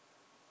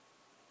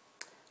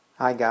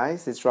Hi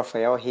guys, it's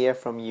Raphael here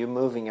from You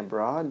Moving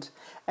Abroad,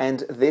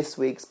 and this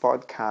week's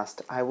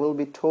podcast I will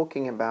be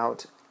talking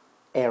about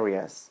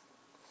areas.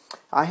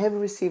 I have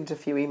received a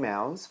few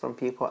emails from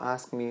people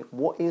asking me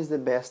what is the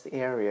best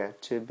area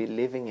to be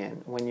living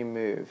in when you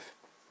move.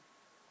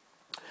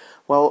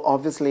 Well,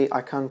 obviously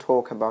I can't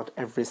talk about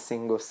every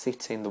single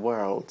city in the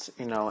world,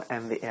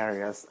 and the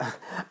areas.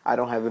 I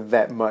don't have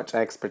that much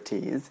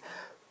expertise,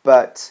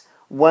 but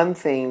one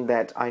thing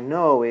that I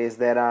know is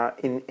that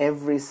in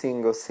every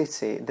single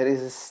city there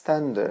is a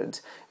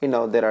standard.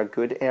 There are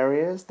good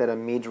areas, there are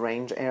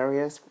mid-range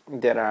areas,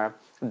 there are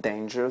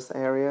dangerous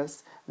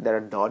areas, there are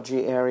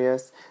dodgy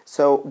areas.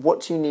 So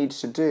what you need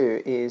to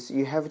do is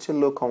you have to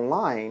look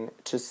online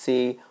to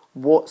see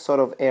what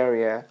sort of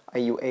area are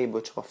you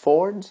able to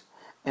afford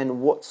and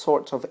what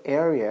sort of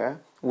area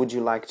would you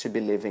like to be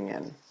living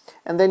in.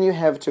 And then you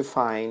have to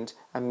find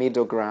a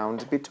middle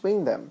ground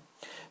between them.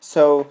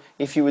 So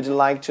if you would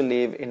like to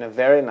live in a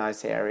very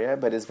nice area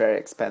but it's very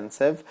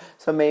expensive,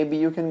 so maybe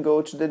you can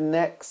go to the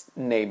next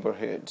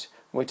neighborhood,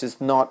 which is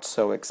not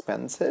so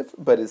expensive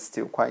but is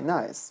still quite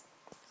nice.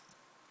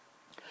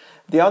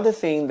 The other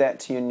thing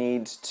that you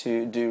need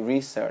to do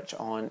research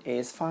on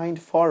is find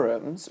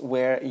forums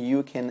where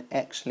you can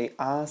actually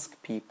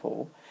ask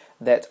people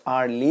that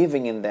are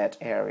living in that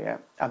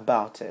area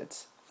about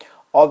it.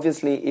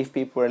 Obviously, if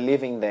people are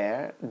living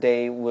there,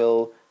 they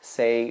will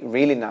say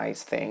really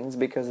nice things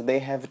because they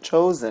have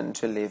chosen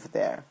to live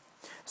there.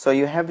 So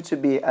you have to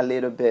be a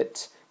little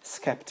bit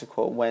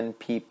skeptical when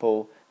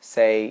people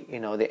say,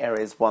 the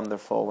area is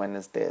wonderful when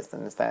it's this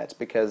and it's that,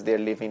 because they're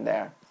living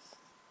there.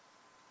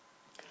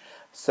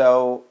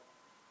 So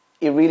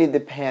it really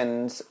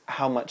depends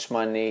how much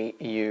money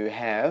you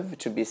have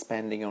to be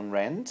spending on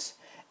rent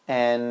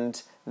and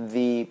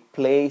the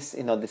place,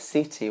 the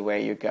city where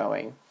you're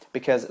going.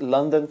 Because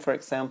London, for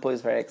example,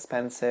 is very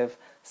expensive,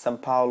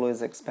 São Paulo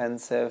is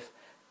expensive,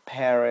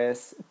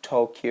 Paris,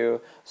 Tokyo.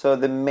 So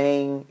the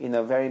main,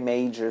 very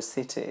major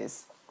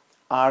cities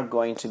are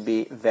going to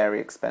be very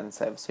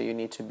expensive. So you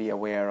need to be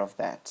aware of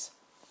that.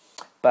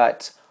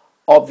 But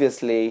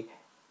obviously,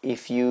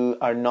 if you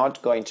are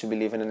not going to be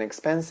living in an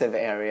expensive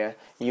area,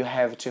 you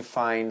have to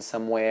find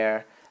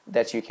somewhere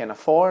that you can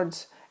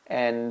afford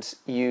and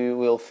you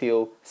will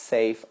feel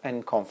safe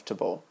and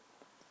comfortable.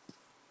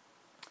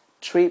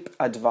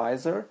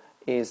 TripAdvisor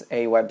is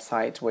a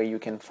website where you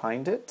can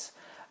find it.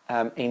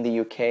 In the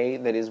UK,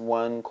 there is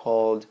one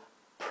called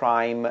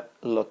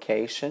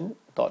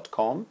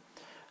primelocation.com.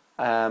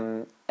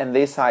 And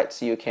these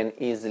sites you can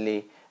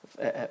easily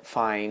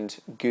find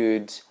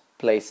good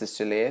places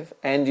to live,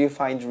 and you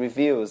find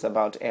reviews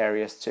about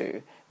areas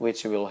too,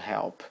 which will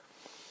help.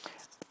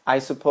 I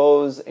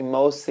suppose in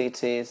most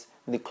cities,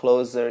 the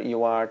closer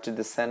you are to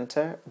the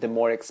center, the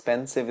more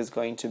expensive it's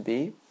going to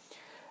be.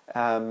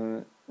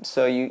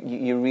 So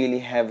you really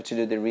have to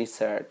do the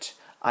research.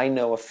 I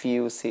know a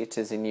few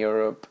cities in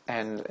Europe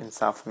and in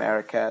South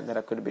America that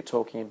I could be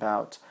talking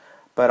about,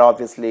 but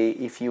obviously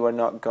if you are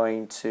not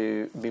going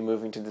to be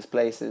moving to these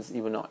places,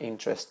 it will not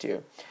interest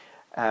you.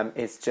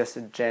 It's just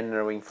a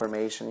general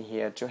information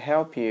here to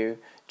help you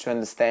to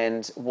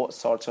understand what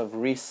sort of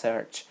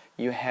research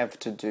you have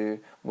to do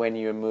when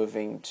you're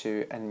moving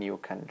to a new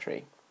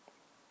country.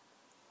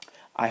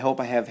 I hope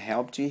I have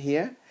helped you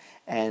here,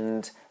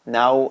 and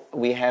now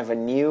we have a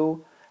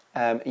new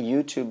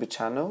YouTube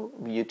channel,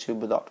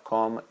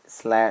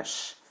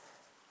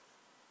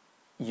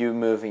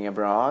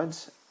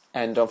 youtube.com/youmovingabroad,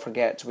 and don't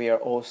forget we are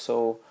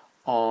also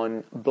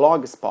on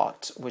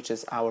Blogspot, which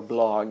is our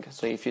blog.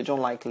 So if you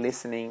don't like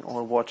listening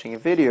or watching a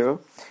video,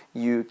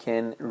 you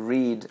can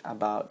read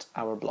about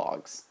our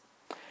blogs.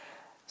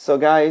 So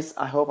guys,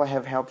 I hope I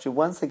have helped you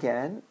once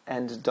again,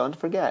 and don't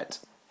forget,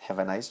 have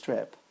a nice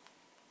trip.